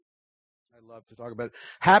I love to talk about it.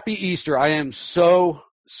 Happy Easter. I am so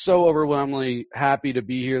overwhelmingly happy to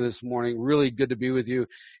be here this morning. Really good to be with you.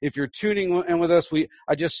 If you're tuning in with us,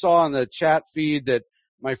 I just saw on the chat feed that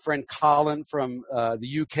my friend Colin from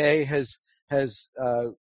the UK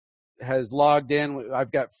has logged in.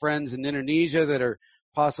 I've got friends in Indonesia that are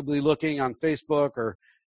possibly looking on Facebook or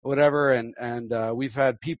whatever, and we've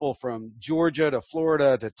had people from Georgia to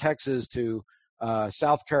Florida to Texas to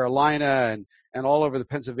South Carolina and all over the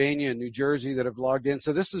Pennsylvania and New Jersey that have logged in.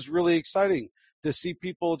 So this is really exciting to see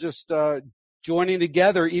people just joining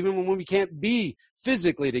together, even when we can't be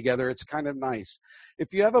physically together. It's kind of nice.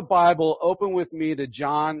 If you have a Bible, open with me to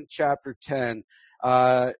John chapter 10.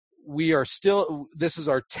 This is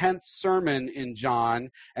our 10th sermon in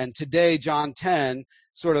John, and today John 10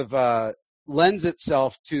 sort of lends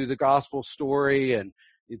itself to the gospel story and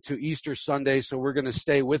to Easter Sunday, so we're going to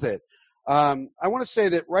stay with it. I want to say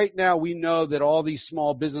that right now we know that all these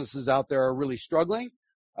small businesses out there are really struggling.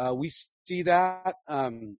 We see that.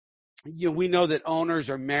 We know that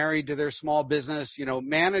owners are married to their small business.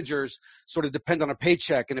 Managers sort of depend on a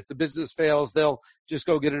paycheck, and if the business fails, they'll just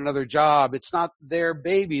go get another job. It's not their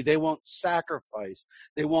baby. They won't sacrifice.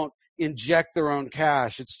 They won't inject their own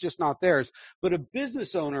cash. It's just not theirs. But a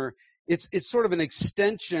business owner, it's sort of an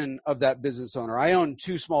extension of that business owner. I owned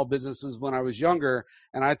 2 small businesses when I was younger,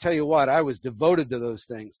 and I tell you what, I was devoted to those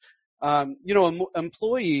things.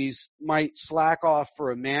 Employees might slack off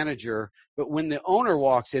for a manager, but when the owner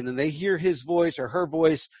walks in and they hear his voice or her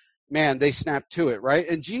voice, man, they snap to it, right?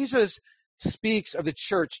 And Jesus speaks of the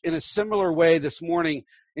church in a similar way this morning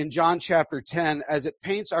in John chapter 10, as it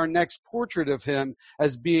paints our next portrait of him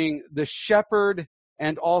as being the shepherd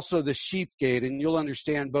and also the sheep gate. And you'll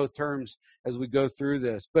understand both terms as we go through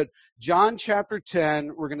this. But John chapter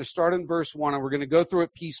 10, we're going to start in verse 1, and we're going to go through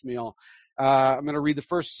it piecemeal. I'm going to read the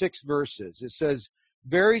first 6 verses. It says,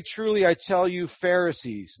 "Very truly I tell you,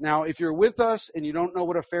 Pharisees." Now, if you're with us and you don't know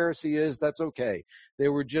what a Pharisee is, that's okay. They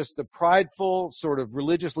were just the prideful sort of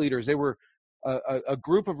religious leaders. They were a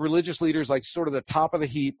group of religious leaders, like sort of the top of the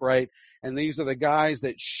heap, right? And these are the guys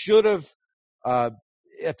that should have,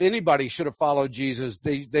 if anybody should have followed Jesus,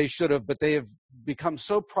 they should have, but they have become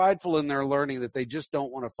so prideful in their learning that they just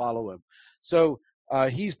don't want to follow him. So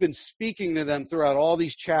he's been speaking to them throughout all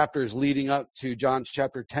these chapters leading up to John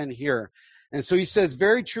chapter 10 here. And so he says,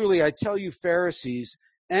 "Very truly, I tell you, Pharisees,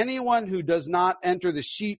 anyone who does not enter the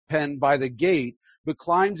sheep pen by the gate, but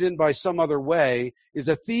climbs in by some other way, is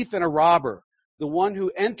a thief and a robber. The one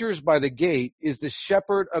who enters by the gate is the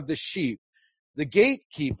shepherd of the sheep. The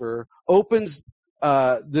gatekeeper opens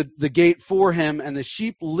the gate for him, and the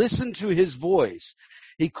sheep listen to his voice.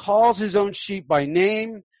 He calls his own sheep by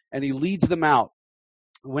name, and he leads them out.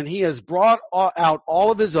 When he has brought out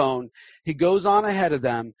all of his own, he goes on ahead of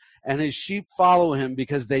them, and his sheep follow him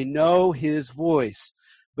because they know his voice.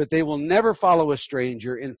 But they will never follow a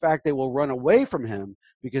stranger. In fact, they will run away from him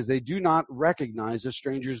because they do not recognize a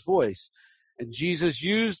stranger's voice." And Jesus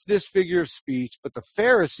used this figure of speech, but the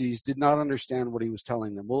Pharisees did not understand what he was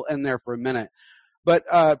telling them. We'll end there for a minute. But,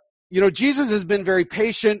 Jesus has been very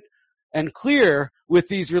patient and clear with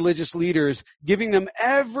these religious leaders, giving them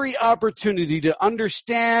every opportunity to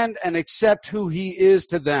understand and accept who he is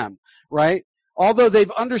to them, right? Although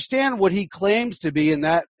they've understand what he claims to be, and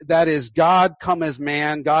that is God come as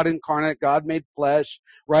man, God incarnate, God made flesh,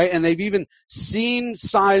 right? And they've even seen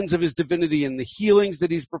signs of his divinity in the healings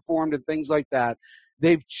that he's performed and things like that.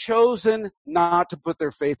 They've chosen not to put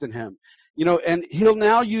their faith in him. And he'll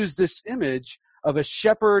now use this image of a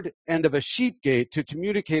shepherd and of a sheep gate to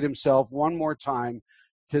communicate himself one more time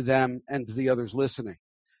to them and to the others listening.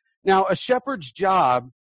 Now, a shepherd's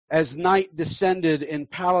job as night descended in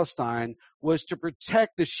Palestine was to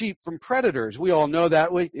protect the sheep from predators. We all know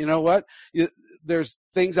that. You know what? There's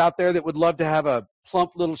things out there that would love to have a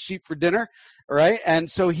plump little sheep for dinner, right? And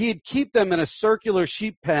so he'd keep them in a circular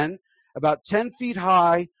sheep pen about 10 feet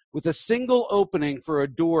high with a single opening for a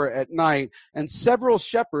door at night, and several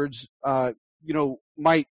shepherds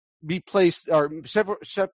might be placed, or several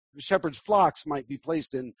shepherds' flocks might be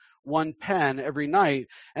placed in one pen every night,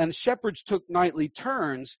 and shepherds took nightly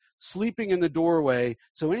turns sleeping in the doorway,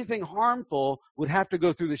 so anything harmful would have to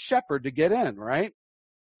go through the shepherd to get in, right?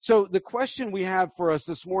 So the question we have for us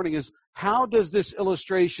this morning is, how does this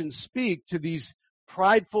illustration speak to these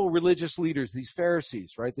prideful religious leaders, these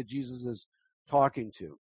Pharisees, right, that Jesus is talking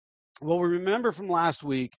to? Well, we remember from last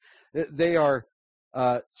week that they are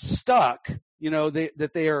stuck,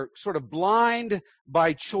 that they are sort of blind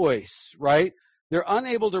by choice, right? They're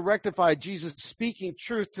unable to rectify Jesus speaking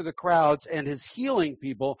truth to the crowds and his healing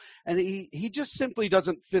people, and he just simply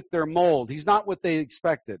doesn't fit their mold. He's not what they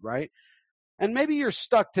expected, right? And maybe you're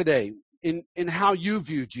stuck today. in how you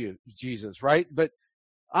view Jesus, right? But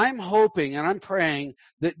I'm hoping and I'm praying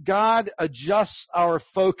that God adjusts our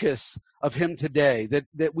focus of him today,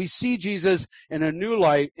 that we see Jesus in a new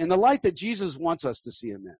light, in the light that Jesus wants us to see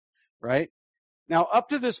him in, right? Now, up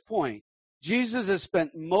to this point, Jesus has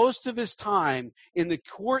spent most of his time in the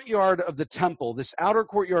courtyard of the temple, this outer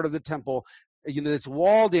courtyard of the temple, that's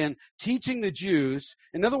walled in, teaching the Jews.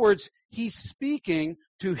 In other words, he's speaking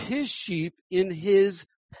to his sheep in his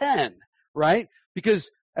pen, right?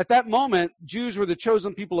 Because at that moment, Jews were the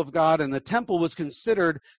chosen people of God, and the temple was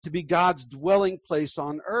considered to be God's dwelling place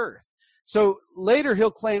on earth. So later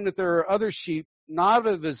he'll claim that there are other sheep not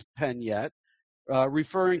of his pen yet,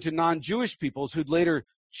 referring to non-Jewish peoples who'd later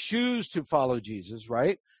choose to follow Jesus,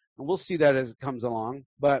 right? And we'll see that as it comes along.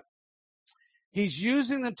 But he's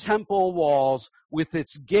using the temple walls with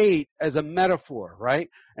its gate as a metaphor, right?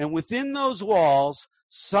 And within those walls,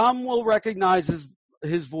 some will recognize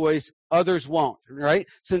his voice, others won't, right?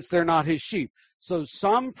 Since they're not his sheep. So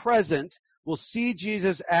some present will see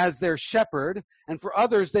Jesus as their shepherd, and for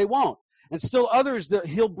others, they won't. And still others that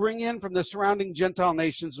he'll bring in from the surrounding Gentile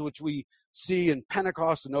nations, which we see in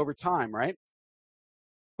Pentecost and over time, right?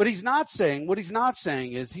 But he's not saying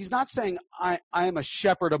I am a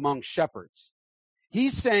shepherd among shepherds.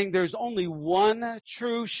 He's saying there's only one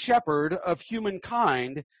true shepherd of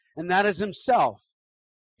humankind, and that is himself.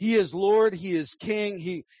 He is Lord, he is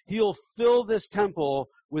King, he'll fill this temple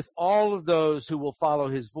with all of those who will follow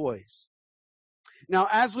his voice. Now,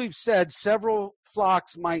 as we've said, several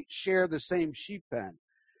flocks might share the same sheep pen.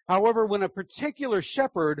 However, when a particular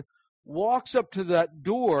shepherd walks up to that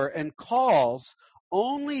door and calls,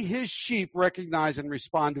 only his sheep recognize and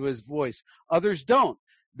respond to his voice. Others don't.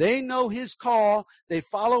 They know his call. They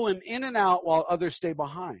follow him in and out while others stay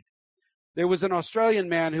behind. There was an Australian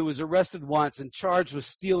man who was arrested once and charged with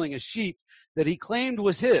stealing a sheep that he claimed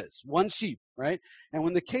was his, one sheep, right? And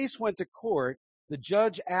when the case went to court, the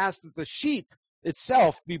judge asked that the sheep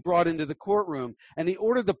itself be brought into the courtroom, and he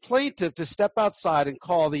ordered the plaintiff to step outside and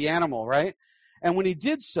call the animal, right? And when he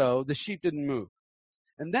did so, the sheep didn't move.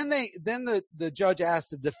 And then the judge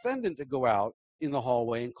asked the defendant to go out in the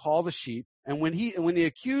hallway and call the sheep. And when the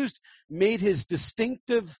accused made his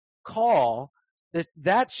distinctive call,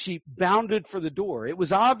 that sheep bounded for the door. It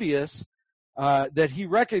was obvious that he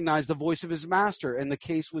recognized the voice of his master, and the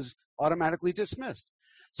case was automatically dismissed.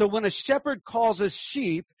 So when a shepherd calls his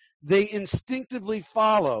sheep, they instinctively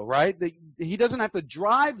follow, right? He doesn't have to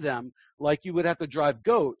drive them like you would have to drive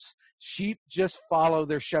goats. Sheep just follow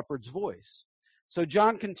their shepherd's voice. So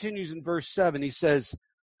John continues in verse 7. He says,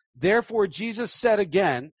 "Therefore Jesus said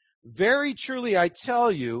again, 'Very truly I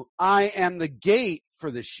tell you, I am the gate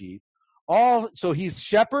for the sheep.'" So he's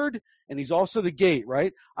shepherd and he's also the gate,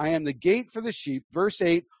 right? "I am the gate for the sheep." Verse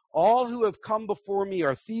 8, "All who have come before me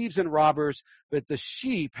are thieves and robbers, but the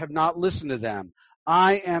sheep have not listened to them.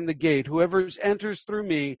 I am the gate. Whoever enters through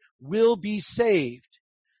me will be saved.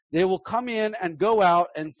 They will come in and go out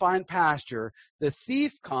and find pasture. The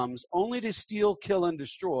thief comes only to steal, kill, and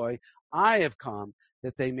destroy. I have come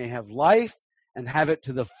that they may have life and have it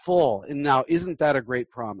to the full." And now, isn't that a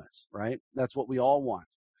great promise, right? That's what we all want.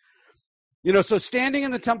 So standing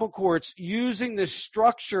in the temple courts, using this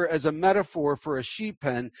structure as a metaphor for a sheep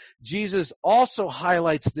pen, Jesus also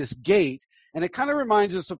highlights this gate. And it kind of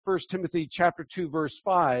reminds us of 1 Timothy chapter 2, verse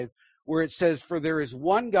 5, where it says, "For there is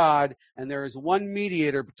one God, and there is one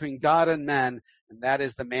mediator between God and men, and that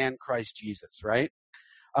is the man Christ Jesus," right?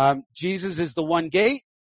 Jesus is the one gate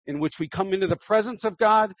in which we come into the presence of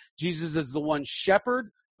God. Jesus is the one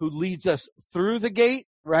shepherd who leads us through the gate,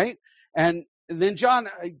 right? And then John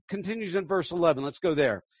continues in verse 11. Let's go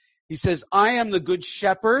there. He says, "I am the good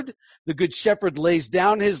shepherd. The good shepherd lays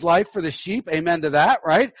down his life for the sheep." Amen to that,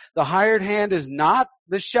 right? The hired hand is not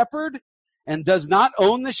the shepherd and does not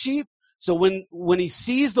own the sheep. So when he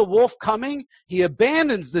sees the wolf coming, he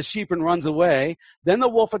abandons the sheep and runs away. Then the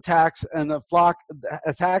wolf attacks and the flock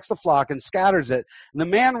and scatters it. And the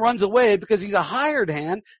man runs away because he's a hired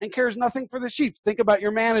hand and cares nothing for the sheep. Think about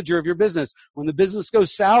your manager of your business. When the business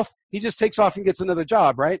goes south, he just takes off and gets another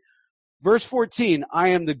job, right? Verse 14, "I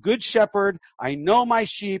am the good shepherd. I know my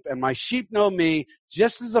sheep, and my sheep know me,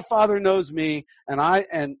 just as the Father knows me, and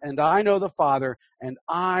I know the Father, and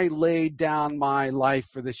I lay down my life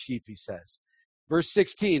for the sheep," he says. Verse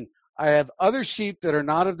 16, "I have other sheep that are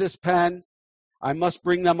not of this pen. I must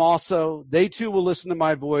bring them also. They too will listen to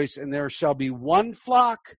my voice, and there shall be one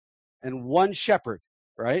flock and one shepherd,"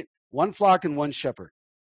 right? One flock and one shepherd.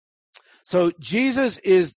 So Jesus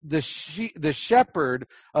is the shepherd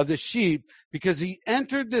of the sheep because he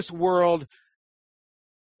entered this world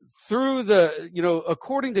through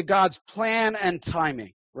according to God's plan and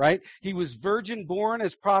timing. right? He was virgin born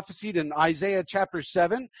as prophesied in Isaiah chapter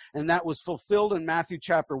 7, and that was fulfilled in Matthew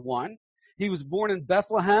chapter 1. He was born in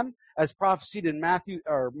Bethlehem as prophesied in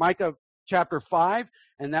Micah chapter 5,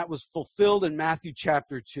 and that was fulfilled in Matthew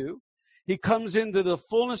chapter 2. He comes into the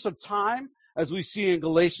fullness of time, as we see in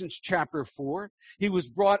Galatians chapter 4. He was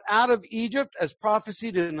brought out of Egypt as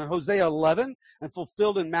prophesied in Hosea 11 and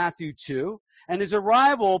fulfilled in Matthew 2. And his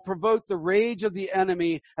arrival provoked the rage of the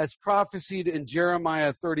enemy as prophesied in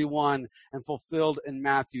Jeremiah 31 and fulfilled in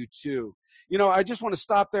Matthew 2. You know, I just want to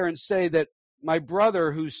stop there and say that my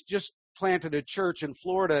brother, who's just planted a church in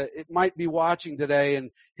Florida, it might be watching today,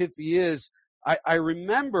 and if he is, I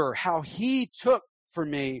remember how he took for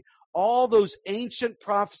me all those ancient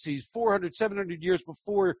prophecies 400, 700 years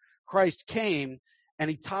before Christ came, and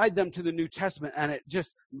he tied them to the New Testament, and it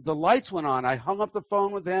just, the lights went on. I hung up the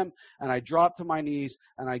phone with him, and I dropped to my knees,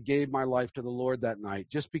 and I gave my life to the Lord that night,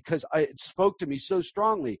 just because it spoke to me so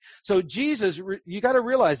strongly. So Jesus, you got to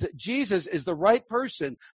realize that Jesus is the right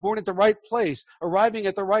person, born at the right place, arriving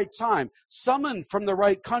at the right time, summoned from the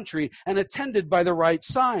right country, and attended by the right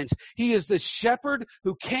signs. He is the shepherd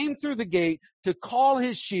who came through the gate to call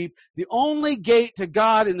his sheep, the only gate to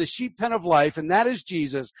God in the sheep pen of life, and that is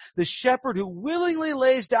Jesus, the shepherd who willingly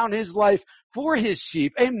lays down his life for his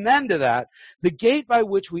sheep. Amen to that. The gate by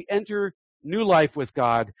which we enter new life with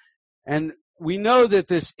God. And we know that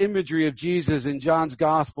this imagery of Jesus in John's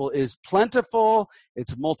gospel is plentiful.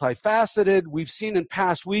 It's multifaceted. We've seen in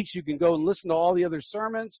past weeks, you can go and listen to all the other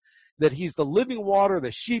sermons, that he's the living water,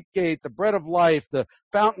 the sheep gate, the bread of life, the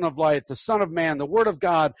fountain of life, the Son of Man, the Word of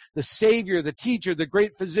God, the Savior, the teacher, the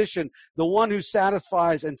great physician, the one who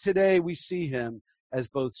satisfies. And today we see him as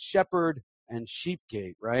both shepherd and sheep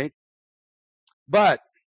gate, right? But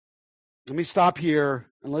let me stop here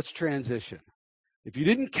and let's transition. If you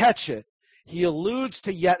didn't catch it, he alludes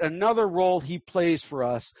to yet another role he plays for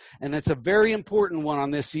us, and it's a very important one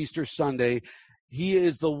on this Easter Sunday. He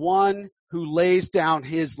is the one who lays down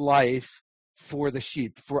his life for the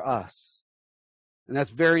sheep, for us. And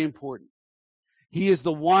that's very important. He is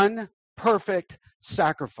the one perfect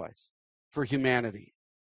sacrifice for humanity.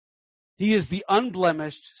 He is the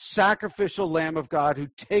unblemished, sacrificial Lamb of God who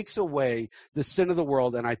takes away the sin of the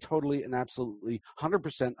world, and I totally and absolutely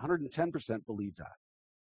 100%, 110% believe that.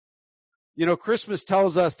 You know, Christmas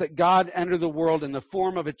tells us that God entered the world in the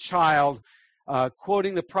form of a child.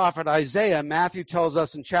 Quoting the prophet Isaiah, Matthew tells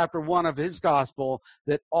us in chapter 1 of his gospel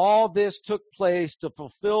that all this took place to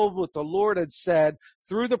fulfill what the Lord had said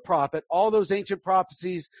through the prophet, all those ancient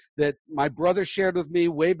prophecies that my brother shared with me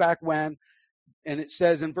way back when. And it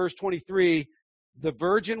says in verse 23, the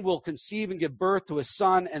virgin will conceive and give birth to a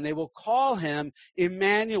son, and they will call him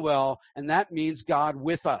Emmanuel, and that means God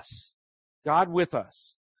with us. God with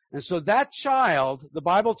us. And so that child, the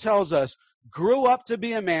Bible tells us, grew up to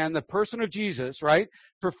be a man, the person of Jesus, right?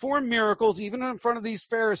 Performed miracles even in front of these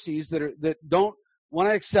Pharisees that don't want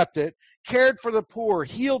to accept it, cared for the poor,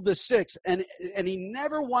 healed the sick, and he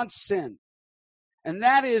never once sinned. And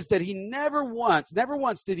that is that he never once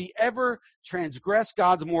did he ever transgress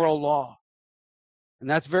God's moral law. And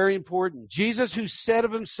that's very important. Jesus, who said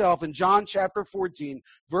of himself in John chapter 14,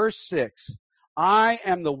 verse 6, I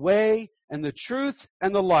am the way and the truth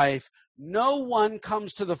and the life. No one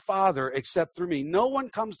comes to the Father except through me. No one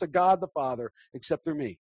comes to God the Father except through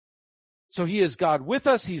me. So he is God with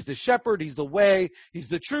us. He's the shepherd. He's the way. He's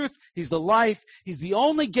the truth. He's the life. He's the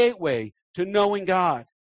only gateway to knowing God.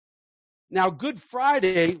 Now, Good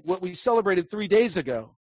Friday, what we celebrated 3 days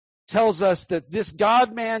ago, tells us that this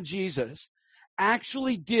God-man Jesus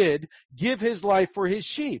actually did give his life for his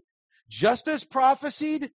sheep, just as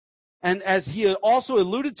prophesied, and as he also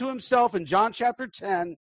alluded to himself in John chapter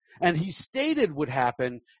 10, and he stated would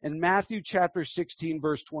happen in Matthew chapter 16,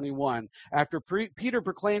 verse 21, after Peter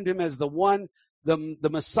proclaimed him as the one, the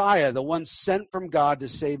Messiah, the one sent from God to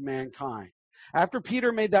save mankind. After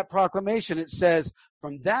Peter made that proclamation, it says,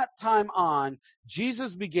 from that time on,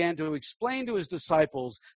 Jesus began to explain to his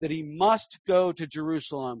disciples that he must go to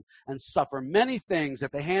Jerusalem and suffer many things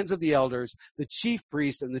at the hands of the elders, the chief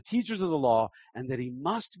priests, and the teachers of the law, and that he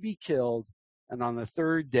must be killed and on the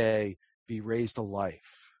third day be raised to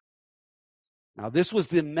life. Now, this was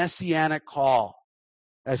the messianic call,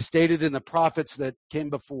 as stated in the prophets that came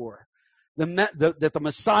before. That the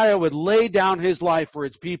Messiah would lay down his life for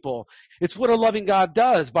his people. It's what a loving God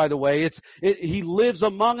does, by the way. He lives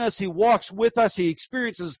among us. He walks with us. He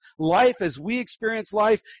experiences life as we experience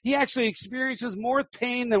life. He actually experiences more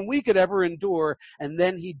pain than we could ever endure, and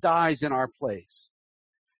then he dies in our place,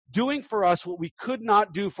 doing for us what we could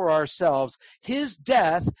not do for ourselves. His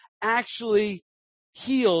death actually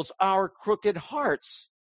heals our crooked hearts.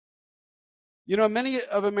 You know, many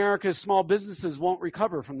of America's small businesses won't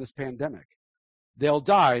recover from this pandemic. They'll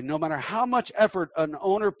die no matter how much effort an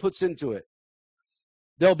owner puts into it.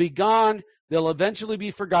 They'll be gone. They'll eventually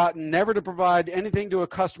be forgotten, never to provide anything to a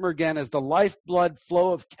customer again as the lifeblood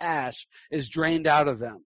flow of cash is drained out of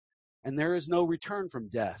them. And there is no return from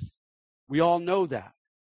death. We all know that.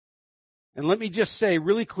 And let me just say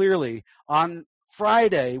really clearly, on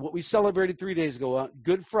Friday, what we celebrated 3 days ago, on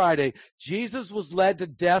Good Friday, Jesus was led to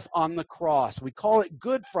death on the cross. We call it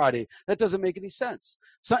Good Friday. That doesn't make any sense.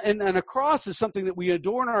 And a cross is something that we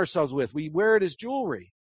adorn ourselves with. We wear it as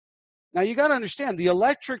jewelry. Now, you got to understand, the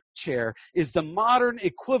electric chair is the modern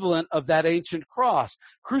equivalent of that ancient cross.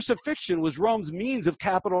 Crucifixion was Rome's means of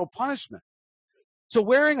capital punishment. So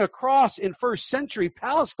wearing a cross in first century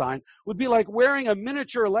Palestine would be like wearing a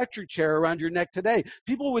miniature electric chair around your neck today.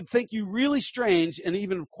 People would think you really strange and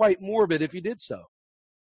even quite morbid if you did so.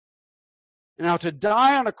 Now, to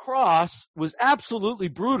die on a cross was absolutely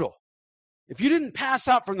brutal. If you didn't pass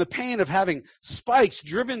out from the pain of having spikes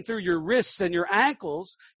driven through your wrists and your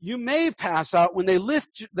ankles, you may pass out when they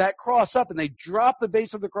lift that cross up and they drop the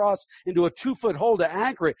base of the cross into a 2-foot hole to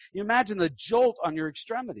anchor it. You imagine the jolt on your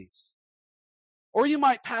extremities. Or you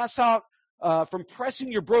might pass out from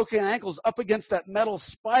pressing your broken ankles up against that metal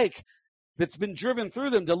spike that's been driven through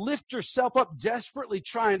them to lift yourself up, desperately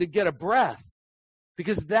trying to get a breath.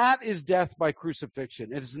 Because that is death by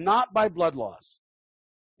crucifixion. It is not by blood loss.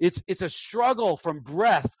 It's a struggle for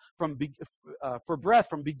breath from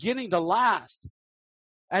beginning to last.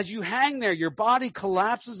 As you hang there, your body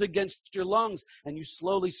collapses against your lungs and you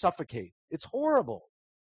slowly suffocate. It's horrible.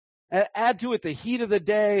 Add to it the heat of the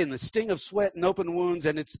day and the sting of sweat and open wounds,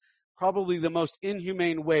 and it's probably the most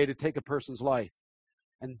inhumane way to take a person's life.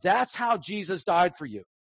 And that's how Jesus died for you.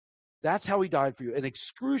 That's how he died for you. An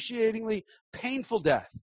excruciatingly painful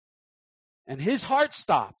death. And his heart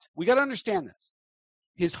stopped. We got to understand this.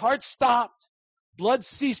 His heart stopped. Blood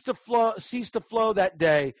ceased to flow that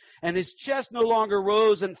day, and his chest no longer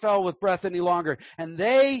rose and fell with breath any longer. And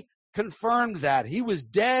they confirmed that. He was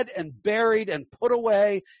dead and buried and put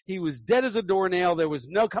away. He was dead as a doornail. There was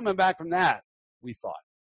no coming back from that, we thought.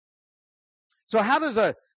 So how does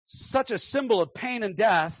such a symbol of pain and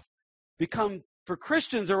death become, for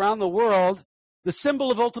Christians around the world, the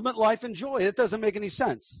symbol of ultimate life and joy? It doesn't make any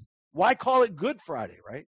sense. Why call it Good Friday,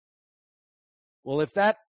 right? Well, if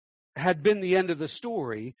that had been the end of the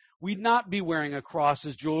story, we'd not be wearing a cross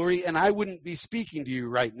as jewelry, and I wouldn't be speaking to you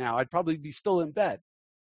right now. I'd probably be still in bed.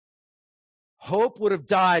 Hope would have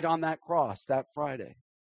died on that cross that Friday.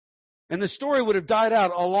 And the story would have died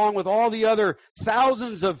out along with all the other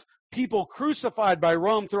thousands of people crucified by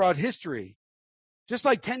Rome throughout history. Just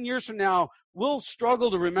like 10 years from now, we'll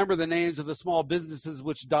struggle to remember the names of the small businesses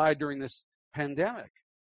which died during this pandemic.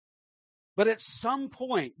 But at some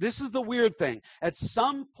point, this is the weird thing, at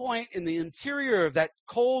some point in the interior of that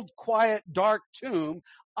cold, quiet, dark tomb,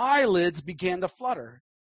 eyelids began to flutter,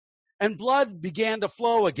 and blood began to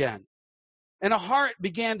flow again. And a heart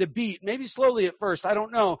began to beat, maybe slowly at first, I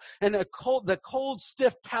don't know. And the cold,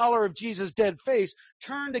 stiff pallor of Jesus' dead face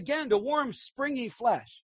turned again to warm, springy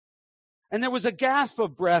flesh. And there was a gasp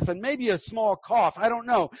of breath and maybe a small cough, I don't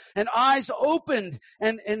know. And eyes opened,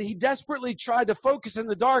 and he desperately tried to focus in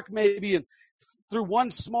the dark, maybe and through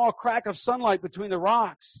one small crack of sunlight between the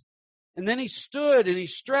rocks. And then he stood and he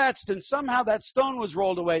stretched, and somehow that stone was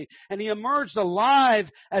rolled away, and he emerged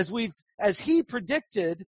alive as he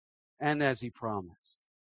predicted and as he promised.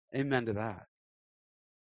 Amen to that.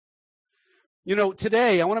 You know,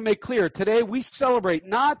 today, I want to make clear, today we celebrate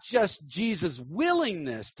not just Jesus'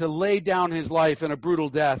 willingness to lay down his life in a brutal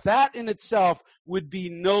death. That in itself would be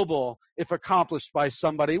noble if accomplished by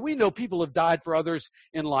somebody. We know people have died for others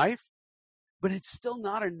in life, but it's still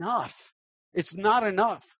not enough. It's not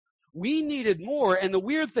enough. We needed more, and the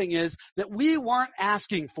weird thing is that we weren't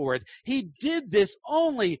asking for it. He did this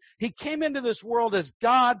he came into this world as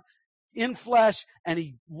God in flesh, and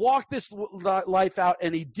he walked this life out,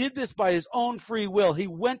 and he did this by his own free will. He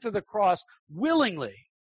went to the cross willingly.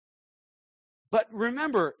 But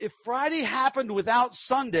remember, if Friday happened without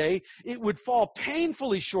Sunday, it would fall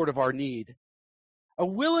painfully short of our need. A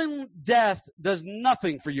willing death does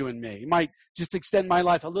nothing for you and me. It might just extend my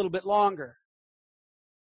life a little bit longer.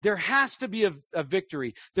 There has to be a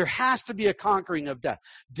victory. There has to be a conquering of death.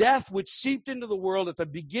 Death which seeped into the world at the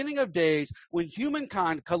beginning of days when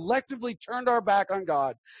humankind collectively turned our back on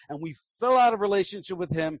God and we fell out of relationship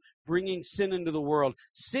with him, bringing sin into the world.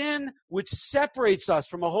 Sin which separates us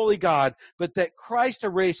from a holy God, but that Christ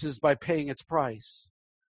erases by paying its price.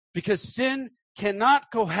 Because sin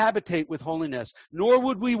cannot cohabitate with holiness, nor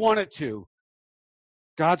would we want it to.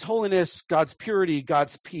 God's holiness, God's purity,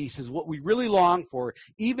 God's peace is what we really long for,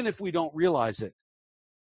 even if we don't realize it.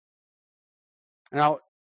 Now,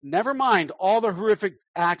 never mind all the horrific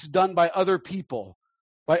acts done by other people,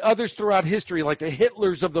 by others throughout history, like the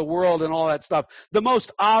Hitlers of the world and all that stuff. The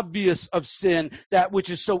most obvious of sin, that which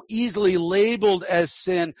is so easily labeled as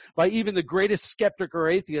sin by even the greatest skeptic or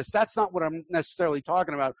atheist. That's not what I'm necessarily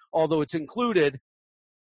talking about, although it's included.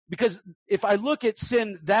 Because if I look at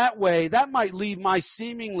sin that way, that might leave my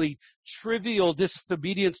seemingly trivial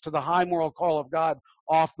disobedience to the high moral call of God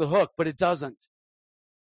off the hook, but it doesn't.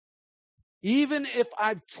 Even if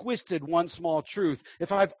I've twisted one small truth,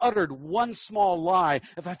 if I've uttered one small lie,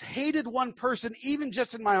 if I've hated one person, even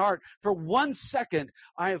just in my heart, for 1 second,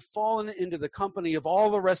 I have fallen into the company of all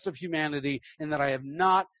the rest of humanity, and that I have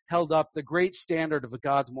not held up the great standard of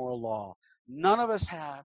God's moral law. None of us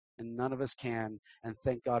have, and none of us can, and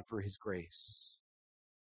thank God for his grace.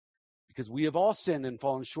 Because we have all sinned and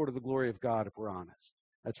fallen short of the glory of God, if we're honest.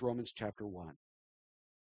 That's Romans chapter 1.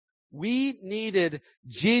 We needed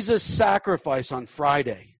Jesus' sacrifice on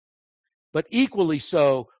Friday, but equally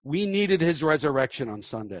so, we needed his resurrection on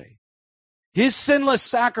Sunday. His sinless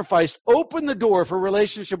sacrifice opened the door for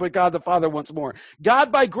relationship with God the Father once more.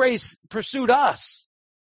 God, by grace, pursued us,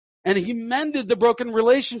 and he mended the broken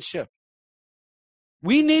relationship.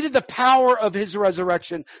 We needed the power of his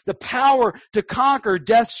resurrection, the power to conquer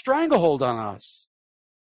death's stranglehold on us.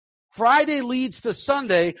 Friday leads to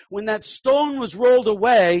Sunday, when that stone was rolled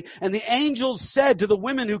away and the angels said to the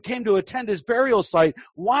women who came to attend his burial site,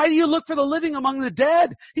 "Why do you look for the living among the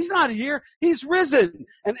dead? He's not here. He's risen."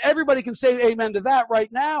 And everybody can say amen to that right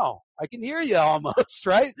now. I can hear you almost,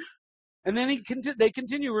 right? And then they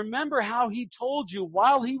continue, "Remember how he told you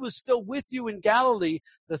while he was still with you in Galilee,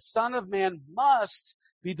 the Son of Man must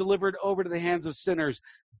be delivered over to the hands of sinners,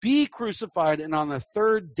 be crucified, and on the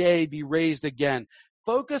third day be raised again."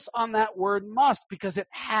 Focus on that word must, because it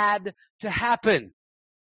had to happen.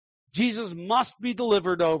 Jesus must be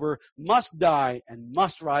delivered over, must die, and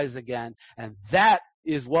must rise again. And that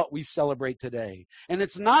is what we celebrate today. And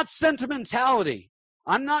it's not sentimentality.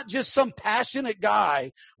 I'm not just some passionate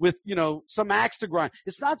guy with, some axe to grind.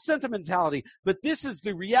 It's not sentimentality, but this is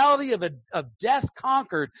the reality of death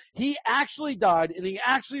conquered. He actually died and he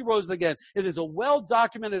actually rose again. It is a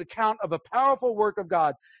well-documented account of a powerful work of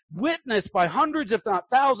God, witnessed by hundreds, if not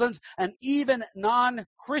thousands, and even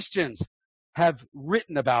non-Christians have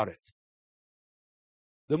written about it.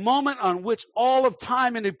 The moment on which all of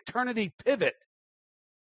time and eternity pivot.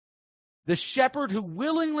 The shepherd who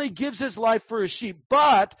willingly gives his life for his sheep,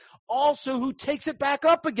 but also who takes it back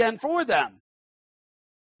up again for them.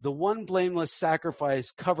 The one blameless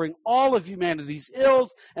sacrifice covering all of humanity's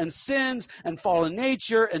ills and sins and fallen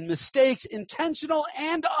nature and mistakes, intentional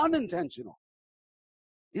and unintentional.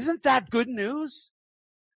 Isn't that good news?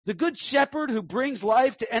 The good shepherd who brings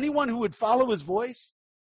life to anyone who would follow his voice.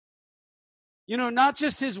 Not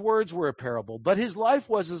just his words were a parable, but his life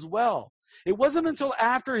was as well. It wasn't until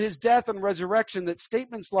after his death and resurrection that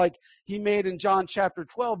statements like he made in John chapter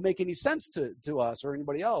 12 make any sense to us or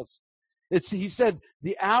anybody else. He said,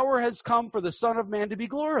 "The hour has come for the Son of Man to be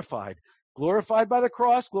glorified." Glorified by the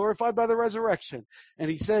cross, glorified by the resurrection. And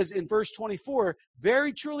he says in verse 24,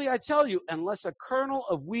 "Very truly I tell you, unless a kernel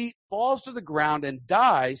of wheat falls to the ground and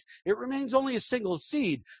dies, it remains only a single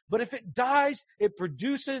seed. But if it dies, it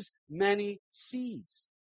produces many seeds."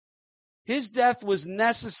 His death was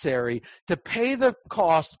necessary to pay the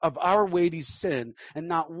cost of our weighty sin. And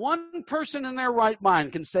not one person in their right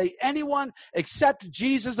mind can say anyone except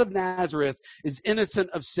Jesus of Nazareth is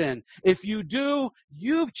innocent of sin. If you do,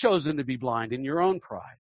 you've chosen to be blind in your own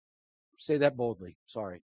pride. Say that boldly.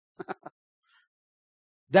 Sorry.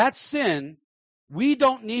 That sin, we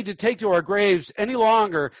don't need to take to our graves any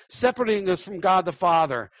longer, separating us from God the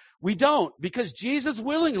Father. We don't, because Jesus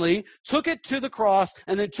willingly took it to the cross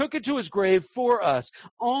and then took it to his grave for us.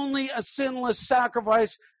 Only a sinless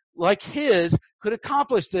sacrifice like his could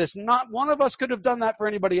accomplish this. Not one of us could have done that for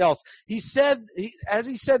anybody else. As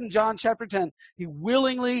he said in John chapter 10, he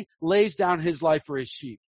willingly lays down his life for his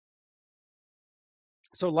sheep.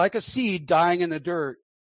 So like a seed dying in the dirt,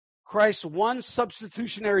 Christ's one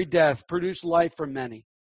substitutionary death produced life for many.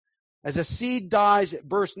 As a seed dies, it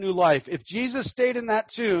bursts new life. If Jesus stayed in that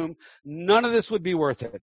tomb, none of this would be worth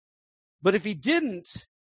it. But if he didn't,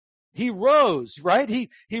 he rose, right? He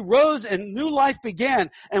rose and new life began.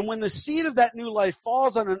 And when the seed of that new life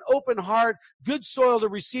falls on an open heart, good soil to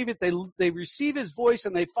receive it, they receive his voice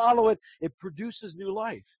and they follow it, it produces new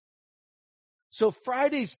life. So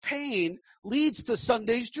Friday's pain leads to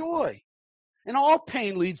Sunday's joy. And all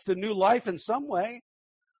pain leads to new life in some way.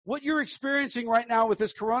 What you're experiencing right now with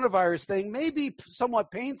this coronavirus thing may be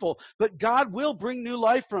somewhat painful, but God will bring new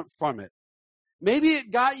life from it. Maybe it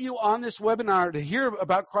got you on this webinar to hear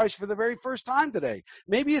about Christ for the very first time today.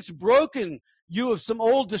 Maybe it's broken you of some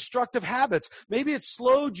old destructive habits. Maybe it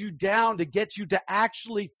slowed you down to get you to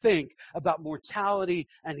actually think about mortality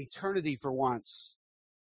and eternity for once.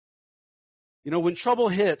 You know, when trouble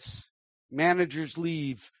hits, managers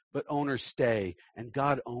leave, but owners stay, and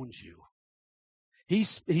God owns you.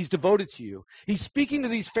 He's devoted to you. He's speaking to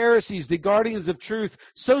these Pharisees, the guardians of truth,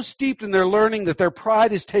 so steeped in their learning that their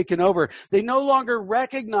pride is taken over. They no longer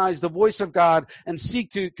recognize the voice of God and seek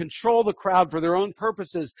to control the crowd for their own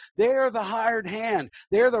purposes. They are the hired hand.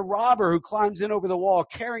 They are the robber who climbs in over the wall,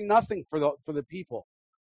 caring nothing for the people.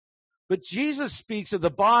 But Jesus speaks of the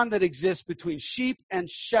bond that exists between sheep and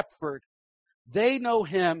shepherd. They know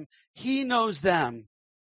him. He knows them.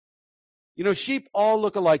 You know, sheep all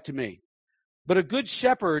look alike to me. But a good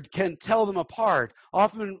shepherd can tell them apart,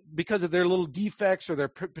 often because of their little defects or their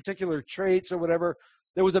particular traits or whatever.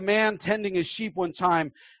 There was a man tending his sheep one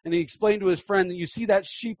time, and he explained to his friend, you see that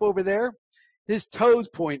sheep over there? His toes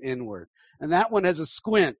point inward, and that one has a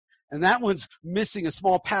squint, and that one's missing a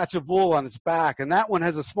small patch of wool on its back, and that one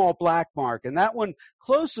has a small black mark, and that one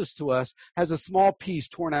closest to us has a small piece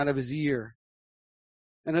torn out of his ear.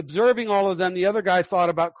 And observing all of them, the other guy thought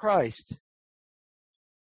about Christ,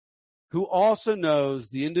 who also knows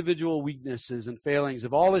the individual weaknesses and failings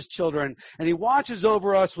of all his children, and he watches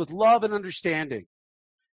over us with love and understanding.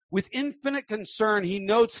 With infinite concern, he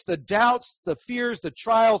notes the doubts, the fears, the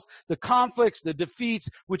trials, the conflicts, the defeats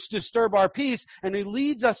which disturb our peace, and he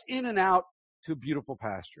leads us in and out to a beautiful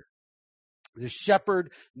pasture. The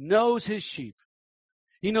shepherd knows his sheep.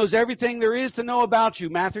 He knows everything there is to know about you,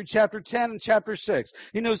 Matthew chapter 10 and chapter 6.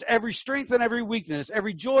 He knows every strength and every weakness,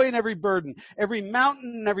 every joy and every burden, every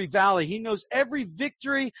mountain and every valley. He knows every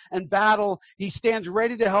victory and battle. He stands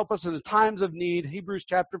ready to help us in the times of need. Hebrews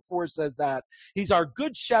chapter 4 says that. He's our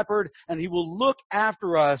good shepherd, and he will look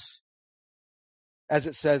after us, as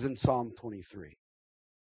it says in Psalm 23.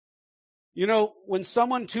 You know, when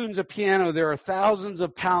someone tunes a piano, there are thousands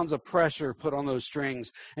of pounds of pressure put on those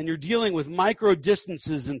strings, and you're dealing with micro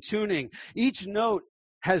distances in tuning. Each note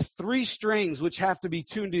has 3 strings which have to be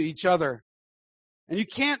tuned to each other. And you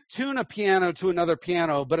can't tune a piano to another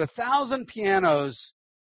piano, but 1,000 pianos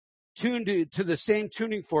tuned to the same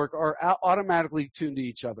tuning fork are automatically tuned to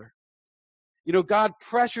each other. You know, God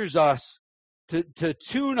pressures us to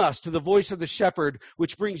tune us to the voice of the shepherd,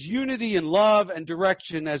 which brings unity and love and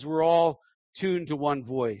direction as we're all tuned to one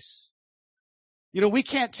voice. You know, we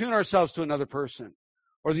can't tune ourselves to another person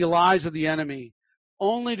or the lies of the enemy,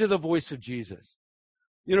 only to the voice of Jesus.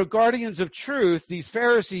 You know, guardians of truth, these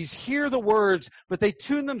Pharisees hear the words, but they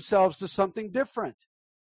tune themselves to something different.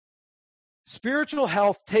 Spiritual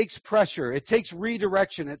health takes pressure. It takes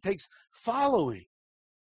redirection. It takes following.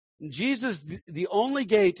 Jesus, the only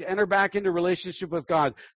gate to enter back into relationship with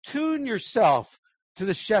God. Tune yourself to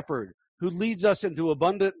the shepherd who leads us into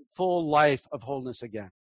abundant, full life of wholeness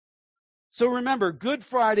again. So remember, Good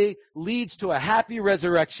Friday leads to a happy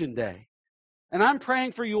resurrection day. And I'm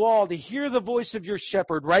praying for you all to hear the voice of your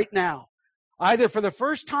shepherd right now, either for the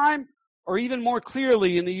first time or even more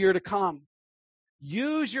clearly in the year to come.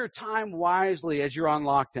 Use your time wisely as you're on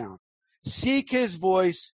lockdown. Seek his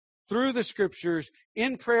voice through the scriptures,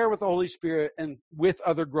 in prayer with the Holy Spirit, and with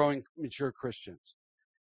other growing, mature Christians.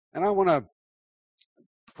 And I want to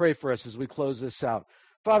pray for us as we close this out.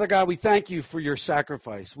 Father God, we thank you for your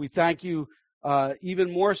sacrifice. We thank you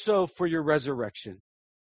even more so for your resurrection.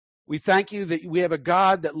 We thank you that we have a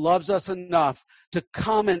God that loves us enough to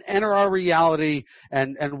come and enter our reality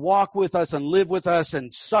and walk with us and live with us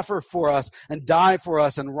and suffer for us and die for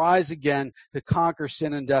us and rise again to conquer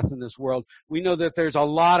sin and death in this world. We know that there's a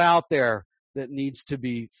lot out there that needs to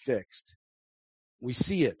be fixed. We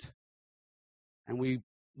see it. And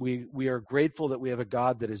we are grateful that we have a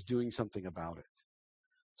God that is doing something about it.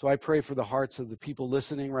 So I pray for the hearts of the people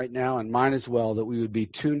listening right now, and mine as well, that we would be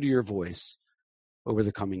tuned to your voice over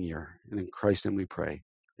the coming year. And in Christ's name we pray.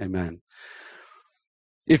 Amen.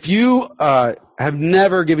 If you have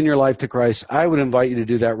never given your life to Christ, I would invite you to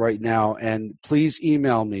do that right now. And please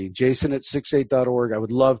email me, jason@68.org. I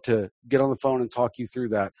would love to get on the phone and talk you through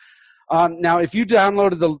that. Now, if you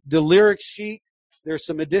downloaded the lyric sheet, there's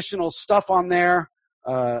some additional stuff on there.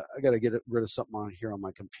 I got to get rid of something on here on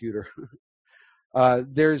my computer.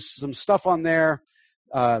 There's some stuff on there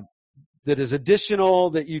that is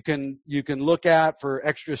additional that you can look at for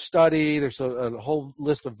extra study. There's a whole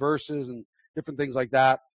list of verses and different things like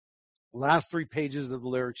that. Last 3 pages of the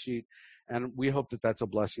lyric sheet, and we hope that that's a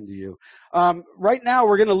blessing to you. Right now,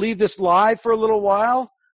 we're going to leave this live for a little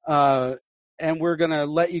while. and we're going to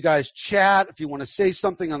let you guys chat. If you want to say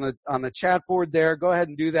something on the chat board there, go ahead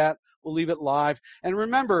and do that. We'll leave it live. And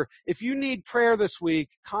remember, if you need prayer this week,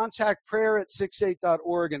 contact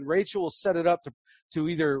prayer@68.org, and Rachel will set it up to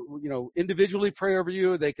either, individually pray over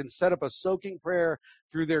you. They can set up a soaking prayer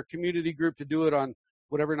through their community group to do it on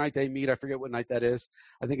whatever night they meet. I forget what night that is.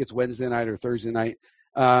 I think it's Wednesday night or Thursday night.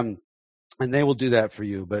 And they will do that for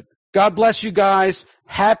you. But God bless you guys.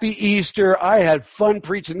 Happy Easter. I had fun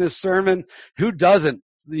preaching this sermon. Who doesn't,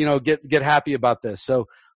 get happy about this? So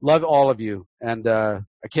love all of you. And I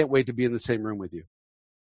can't wait to be in the same room with you.